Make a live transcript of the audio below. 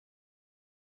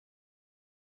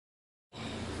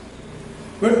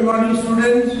Good morning,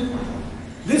 students.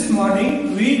 This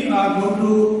morning we are going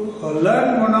to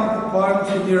learn one of the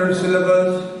poems in your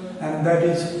syllabus, and that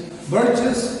is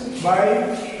Birches by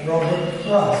Robert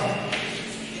Frost.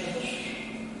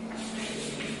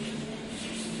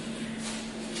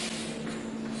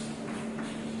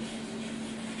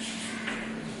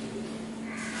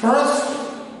 Frost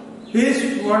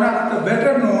is one of the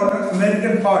better known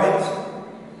American poets,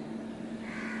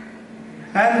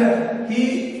 and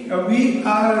we are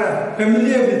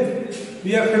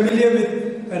familiar with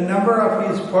a number of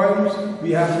his poems.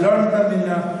 We have learned them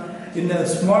in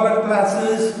smaller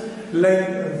classes,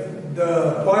 like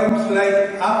the poems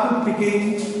like Apple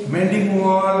Picking, Mending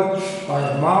Wall, or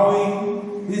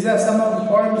Mowing. These are some of the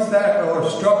poems that are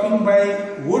Stalking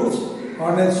by Woods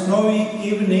on a Snowy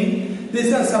Evening.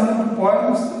 These are some of the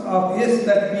poems of his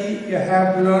that we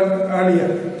have learned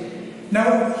earlier.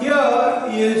 Now here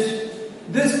is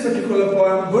this particular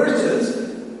poem, Birches.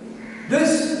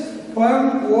 This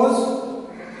poem was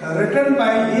written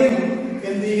by him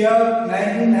in the year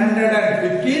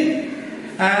 1915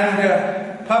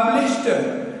 and published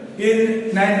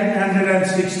in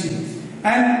 1960.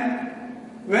 And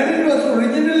when it was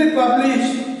originally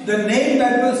published, the name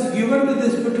that was given to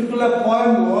this particular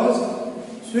poem was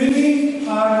Swinging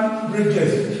on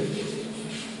Bridges.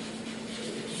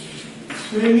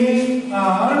 Swinging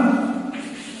on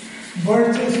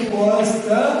Birches was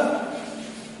the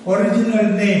original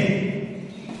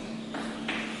name.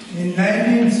 In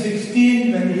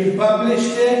 1916, when he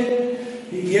published it,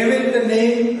 he gave it the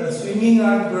name Swinging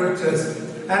on Birches.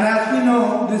 And as we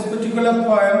know, this particular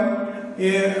poem,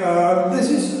 this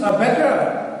is a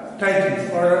better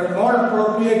title, or a more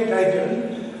appropriate title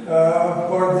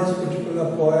for this particular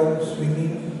poem,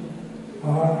 Swinging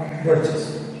on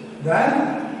Birches,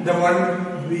 than the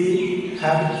one we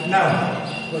have now.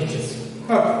 Birches.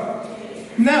 Okay.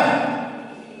 Now,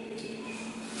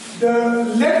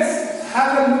 let's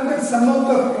have a look at some of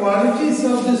the qualities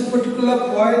of this particular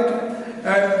poet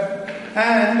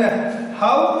and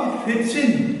how it fits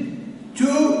in to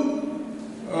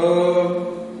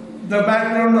the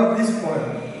background of this poem.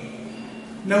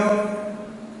 Now,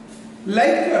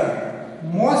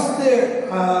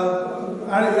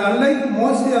 unlike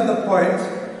most of the poets,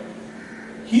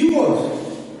 he was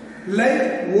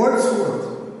like Wordsworth.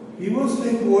 He was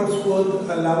like Wordsworth,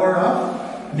 a lover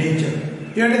of nature.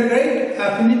 He had a great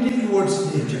affinity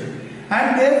towards nature.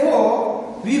 And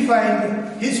therefore, we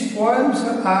find his poems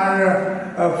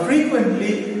are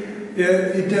frequently,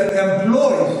 it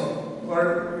employs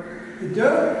or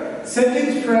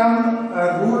settings from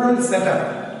a rural setup.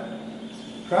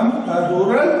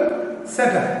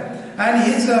 And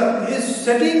his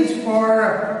settings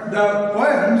for the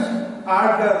poems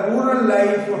are the rural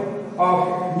life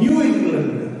of New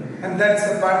England. And that's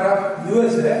a part of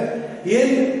USA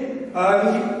in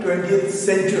early 20th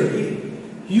century.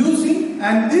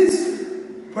 And this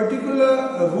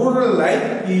particular rural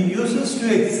life he uses to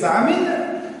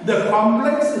examine the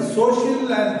complex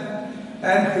social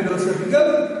and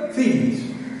philosophical themes.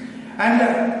 And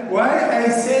why I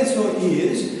say so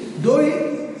is, though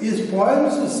his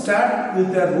poems start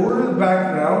with a rural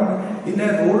background in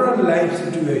a rural life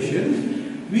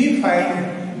situation, we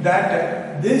find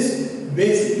that this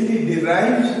basically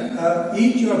derives,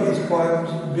 each of his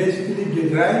poems basically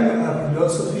derive a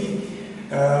philosophy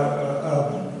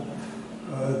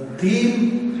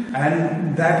theme,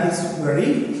 and that is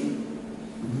very,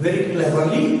 very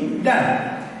cleverly done.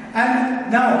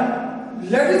 And now,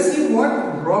 let us see what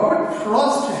Robert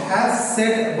Frost has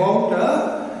said about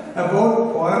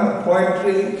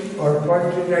poetry or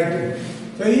poetry writing.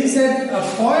 So he said a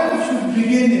poem should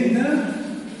begin in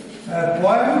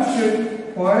poem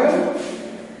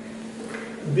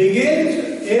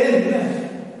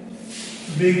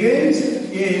begins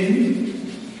in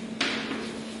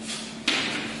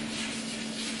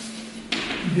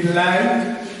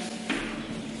delight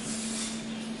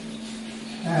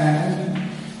and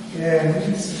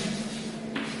ends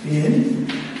in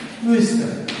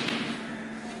wisdom.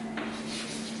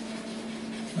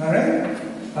 Alright?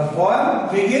 A poem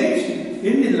begins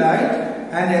in delight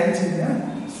and ends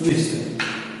in wisdom.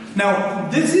 Now,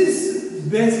 this is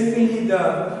basically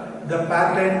the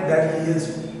pattern that he has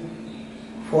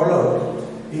followed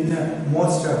in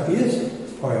most of his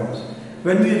poems.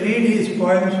 When we read his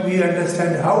poems, we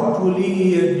understand how truly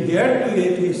he adhered to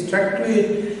it, he stuck to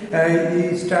it.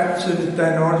 He starts with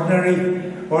an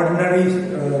ordinary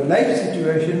life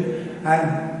situation,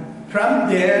 and from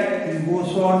there he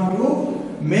goes on to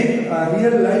make a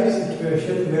real life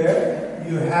situation where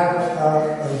you have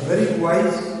a very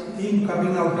wise theme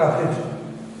coming out of it.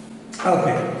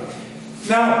 Okay.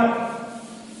 Now,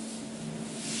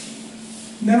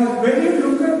 Now, when you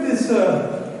look at this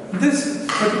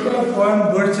particular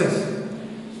poem, Birches,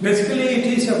 basically it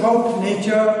is about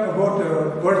nature,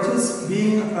 about birches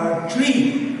being a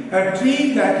tree that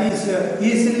is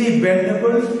easily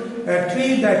bendable, a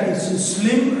tree that is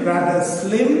slim, rather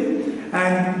slim,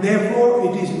 and therefore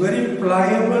it is very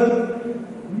pliable.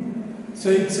 So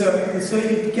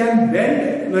it can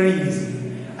bend very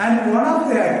easily. And one of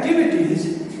the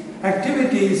activities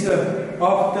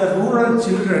of the rural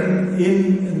children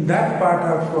in that part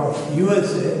of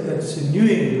USA, that's in New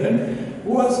England,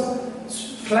 was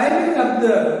climbing up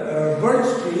the birch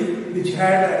tree, which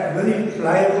had very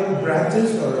pliable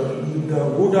branches, or the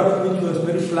wood of which was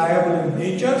very pliable in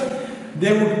nature.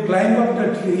 They would climb up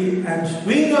the tree and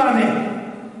swing on it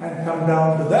and come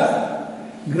down to the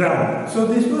ground. So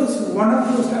this was one of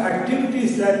those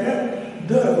activities that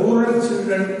the rural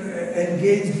children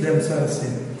engaged themselves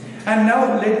in. And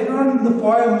now later on in the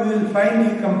poem we will find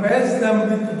he compares them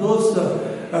with those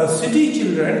city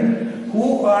children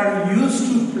who are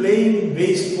used to playing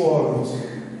baseballs.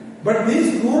 But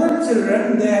these rural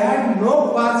children, they had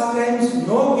no pastimes,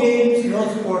 no games, no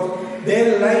sports.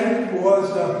 Their life was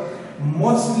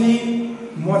mostly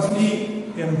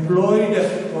employed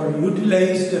or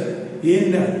utilized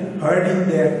in herding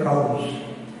their cows.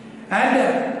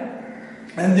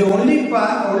 And the only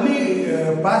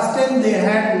pastime they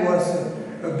had was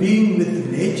being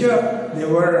with nature. They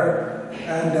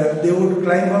would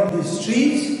climb up these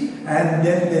trees and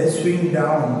then they swing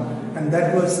down, and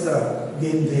that was the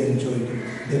game they enjoyed.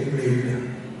 They played.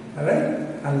 Alright?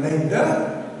 Unlike the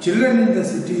children in the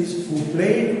cities who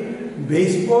played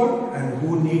baseball and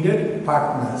who needed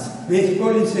partners.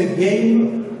 Baseball is a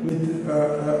game with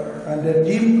and the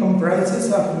team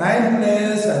comprises of 9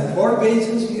 players and 4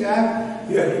 bases you have.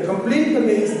 You have to complete the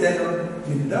base, then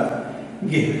win the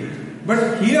game.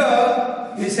 But here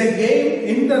is a game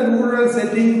in the rural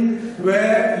setting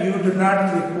where you do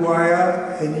not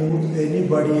require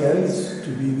anybody else to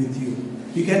be with you.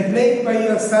 You can play it by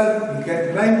yourself. You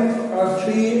can climb up a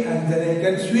tree and then you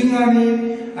can swing on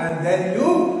it, and then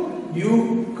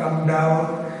you come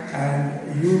down and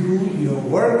you do your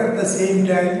work at the same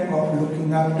time of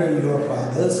looking after your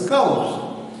father's cows.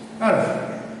 Alright.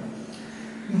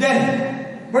 Then,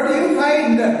 but you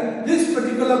find that this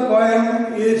particular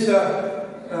poem is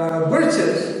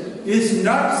Birches is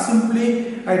not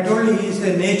simply, I told you he is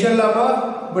a nature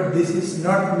lover, but this is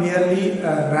not merely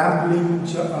a rambling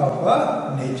of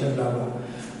a nature lover.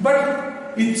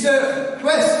 But it's a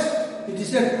quest. It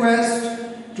is a quest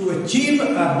to achieve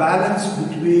a balance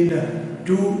between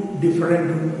two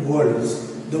different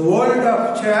worlds. The world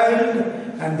of child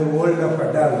and the world of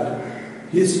adult.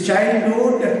 His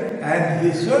childhood and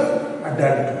his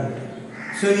adulthood.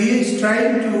 So he is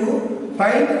trying to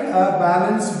find a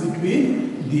balance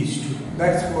between these two.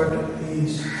 That's what he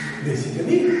is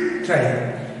basically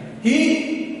trying.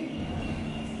 He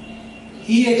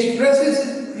expresses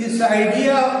his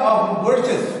idea of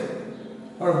birches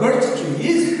or birch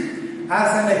trees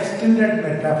as an extended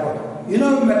metaphor. You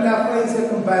know, metaphor is a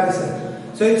comparison.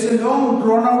 So it's a long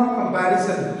drawn out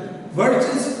comparison.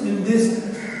 Birches in this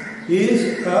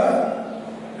is an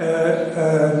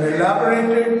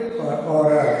elaborated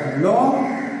or a long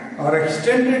or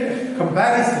extended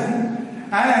comparison,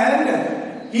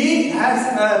 and he has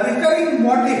a recurring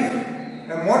motive.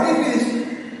 A motive is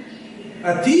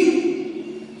a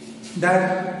theme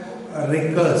that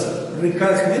recurs.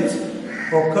 Recurs means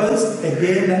occurs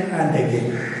again and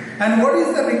again. And what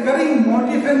is the recurring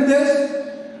motive in this?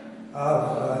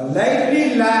 A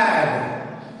lively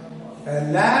lad. A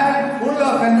lad full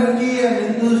of energy and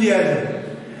enthusiasm,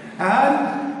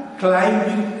 and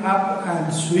climbing up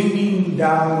and swinging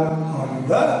down on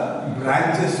the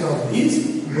branches of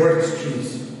these birch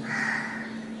trees.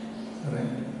 Right.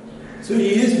 So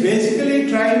he is basically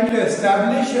trying to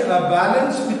establish a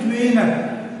balance between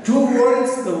two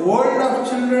worlds, the world of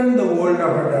children, the world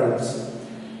of adults.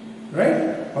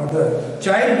 Right? Or the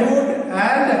childhood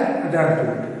and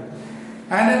adulthood.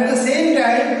 And at the same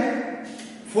time,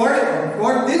 for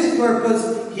this purpose,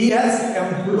 he has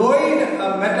employed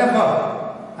a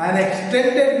metaphor, an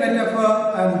extended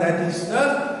metaphor, and that is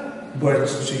the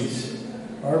birch trees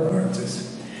or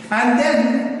birches. And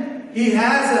then he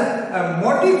has a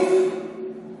motive.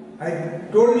 I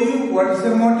told you what is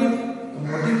the motive. The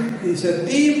motive is a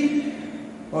theme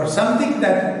or something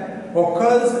that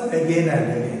occurs again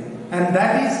and again. And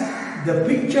that is the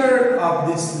picture of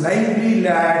this lively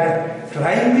lad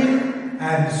climbing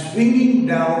and swinging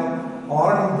down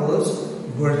on those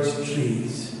birch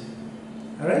trees.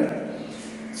 Alright?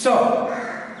 So,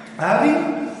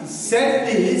 having said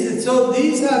this, so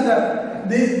these are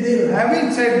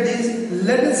having said this,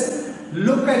 let us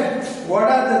look at what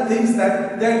are the things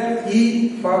that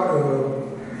he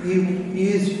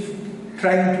is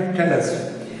trying to tell us.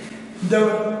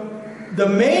 The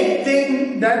main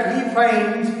thing that he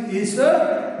finds is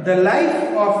the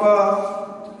life of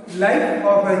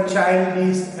a child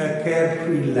is a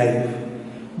carefree life,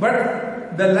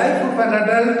 but the life of an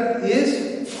adult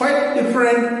is quite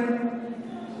different.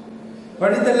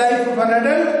 What is the life of an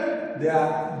adult? The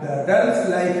adult's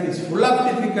life is full of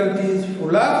difficulties,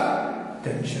 full of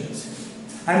tensions,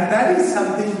 and that is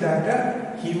something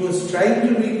that he was trying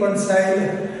to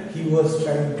reconcile. He was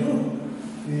trying to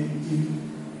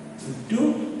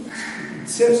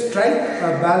strike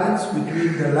a balance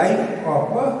between the life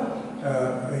of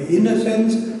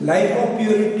innocence, life of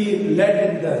purity led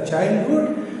in the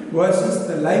childhood, versus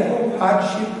the life of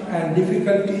hardship and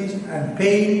difficulties and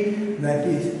pain, that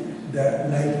is the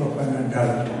life of an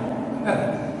adult.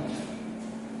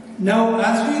 Now,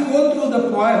 as we go through the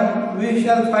poem, we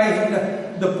shall find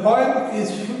the poem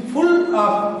is full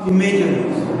of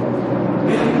images.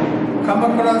 We'll come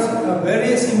across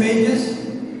various images,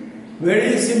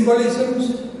 various symbolisms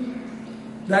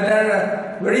that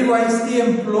are very wisely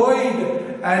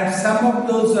employed, and some of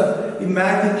those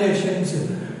imaginations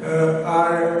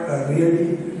are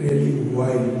really, really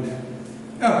wild.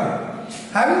 Okay.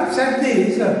 Having said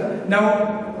this,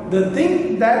 now the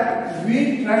thing that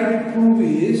we try to prove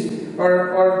is,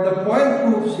 or the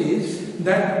poem proves is,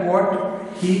 that what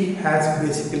he has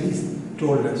basically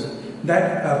told us,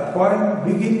 that a poem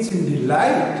begins in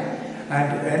delight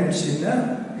and ends in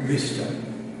wisdom.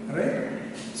 Right?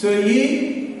 So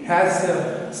he has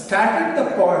started the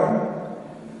poem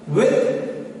with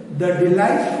the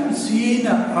delightful scene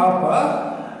of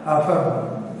a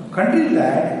country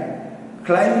lad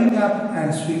climbing up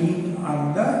and swinging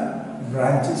on the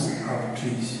branches of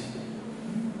trees.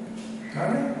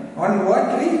 Alright? On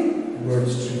what tree?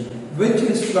 Birch tree, which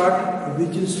is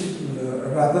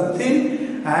rather thin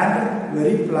and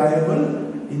very pliable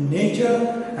in nature,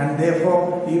 and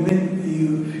therefore even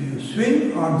if you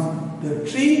swing on the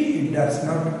tree, it does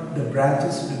not, the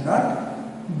branches do not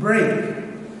break.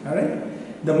 Alright?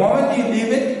 The moment you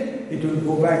leave it, it will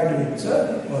go back to its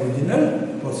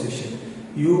original position.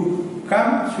 You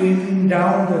come swinging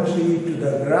down the tree to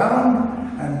the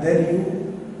ground, and then you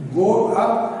go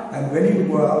up, and when you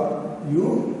go up,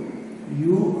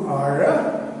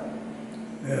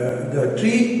 the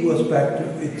tree goes back to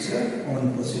its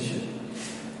own position.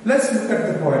 Let's look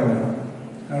at the poem now.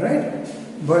 Alright?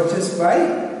 Birches by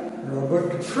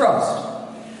Robert Frost.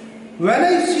 When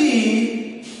I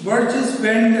see birches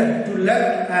bend to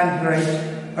left and right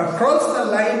across the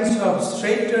lines of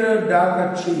straighter,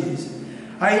 darker trees,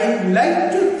 I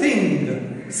like to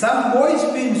think some boy's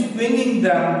been swinging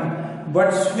them,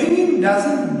 but swinging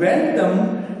doesn't bend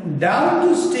them down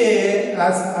to stay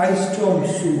as ice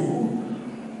storms do.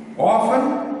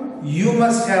 Often you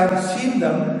must have seen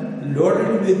them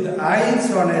loaded with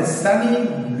ice on a sunny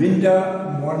winter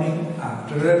morning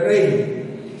after a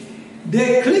rain.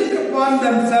 They click upon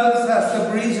themselves as the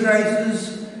breeze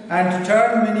rises and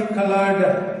turn many-colored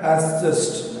as the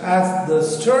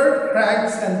stir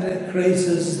cracks and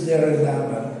crazes their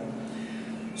enamel.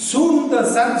 Soon the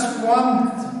sun's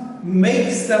warmth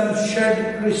makes them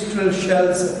shed crystal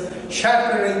shells,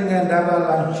 shattering and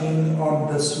avalanching on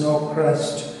the snow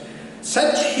crust.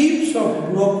 Such heaps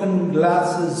of broken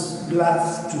glass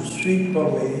to sweep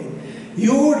away,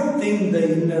 you would think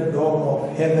the inner dome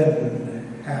of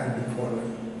heaven had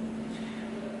fallen.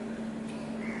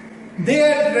 They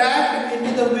are dragged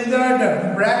into the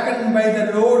withered bracken by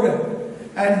the load,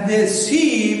 and they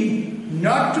seem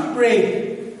not to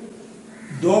break,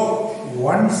 though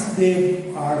once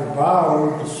they are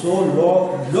bowed so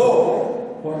low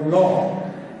for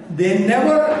long, they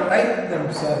never right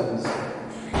themselves.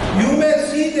 You may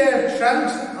see their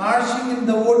trunks arching in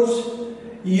the woods,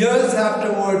 years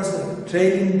afterwards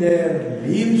trailing their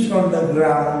leaves on the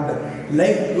ground,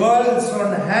 like girls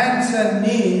on hands and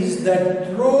knees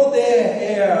that throw their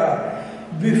hair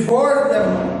before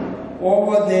them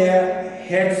over their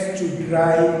heads to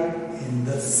dry in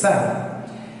the sun.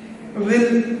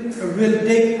 We'll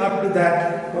take up to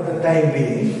that for the time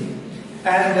being.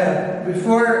 And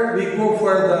before we go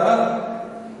further,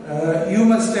 you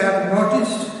must have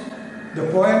noticed the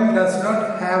poem does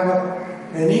not have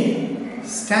any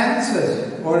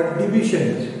stanzas or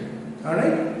divisions.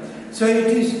 Alright? So it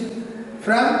is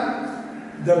from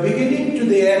the beginning to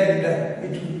the end,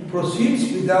 it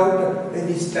proceeds without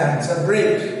any stanza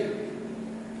breaks.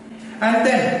 And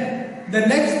then the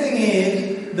next thing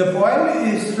is, the poem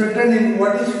is written in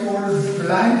what is called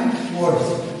blank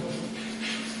verse.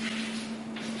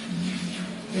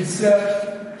 It's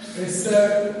it's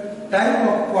a type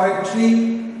of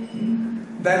poetry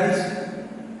that is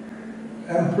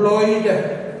employed.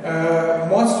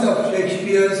 Most of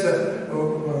Shakespeare's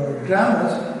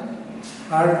dramas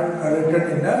are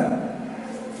written in a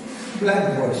blank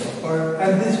verse,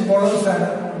 and this follows an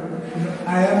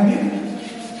iambic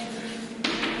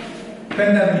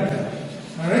pentameter.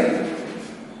 All right.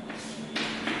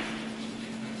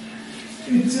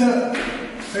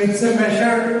 It's a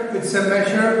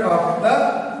measure of the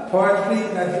poetry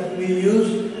that we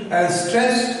use as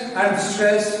stressed,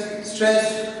 unstressed,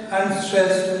 stressed,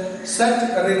 unstressed. Such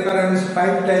a recurrence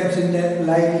 5 times in a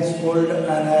line is called an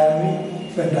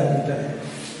iambic pentameter.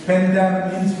 Penta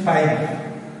means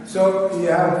 5. So you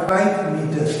have 5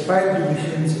 meters, 5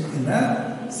 divisions in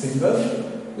a single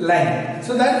line.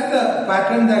 So that's the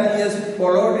pattern that he has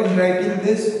followed in writing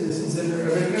this. This is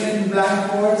written in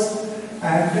blank words,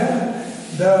 and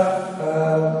the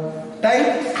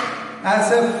type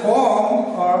as a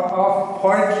form of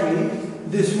poetry,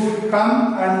 this would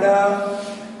come under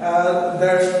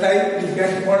the type. You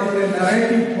can call it a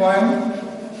narrative poem,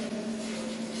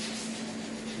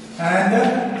 and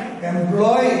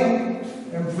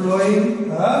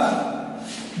employing a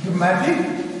dramatic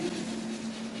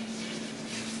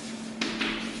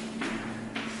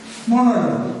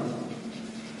monologue.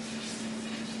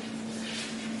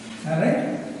 Alright?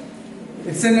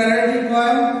 It's a narrative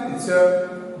poem. It's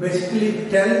basically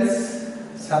tells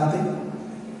something.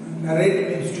 Narrate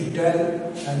means to tell,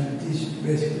 and it is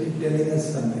basically telling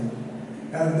us something.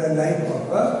 And the life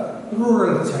of a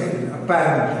rural child, a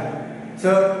parent. So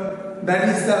that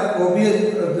is the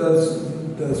obvious,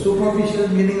 the superficial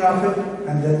meaning of it.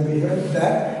 And then we have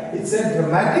that it's a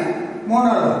dramatic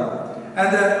monologue.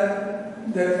 And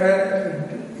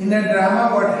in a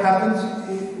drama, what happens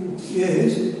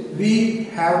is we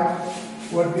have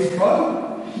what we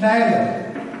call dialogue.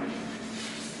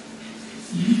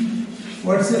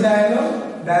 What's a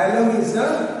dialogue? Dialogue is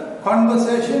a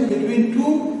conversation between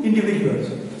two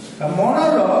individuals. A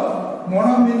monologue,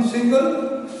 mono means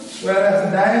single,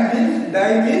 whereas di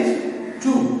means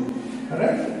two.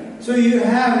 Alright? So you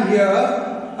have here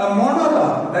a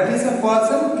monologue, that is a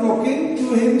person talking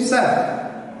to himself.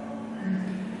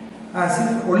 As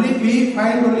if we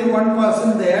find only one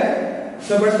person there.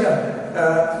 So,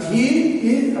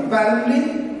 but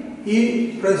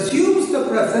he presumes the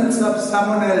presence of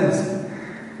someone else.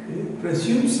 He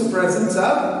presumes the presence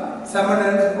of someone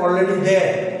else already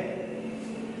there.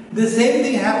 The same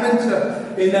thing happens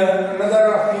in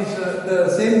another of his. The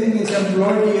same thing is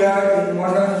employed here in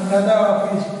another of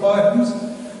his poems,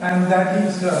 and that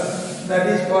is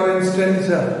for instance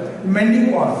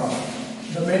mending wall.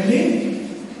 The mending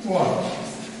wall.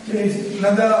 There is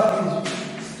another of his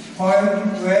poem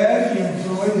where he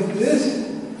employs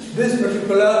this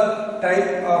particular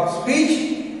type of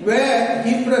speech, where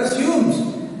he presumes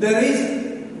there is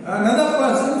another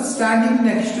person standing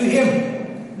next to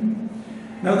him.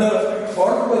 Now the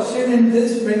core question in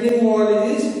this mending wall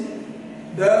is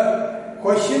the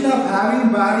question of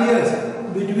having barriers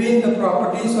between the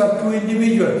properties of two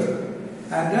individuals,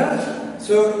 and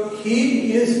so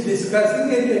he is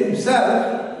discussing it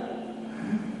himself.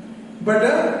 But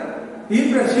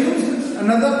he presumes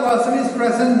another person is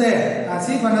present there, as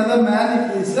if another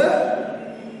man is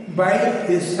by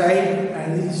his side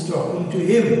and he is talking to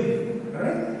him.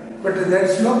 Right? But there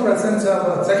is no presence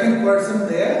of a second person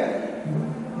there,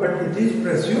 but it is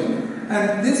presumed.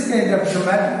 And this kind of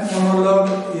dramatic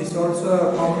monologue is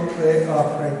also a common way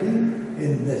of writing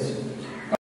in this.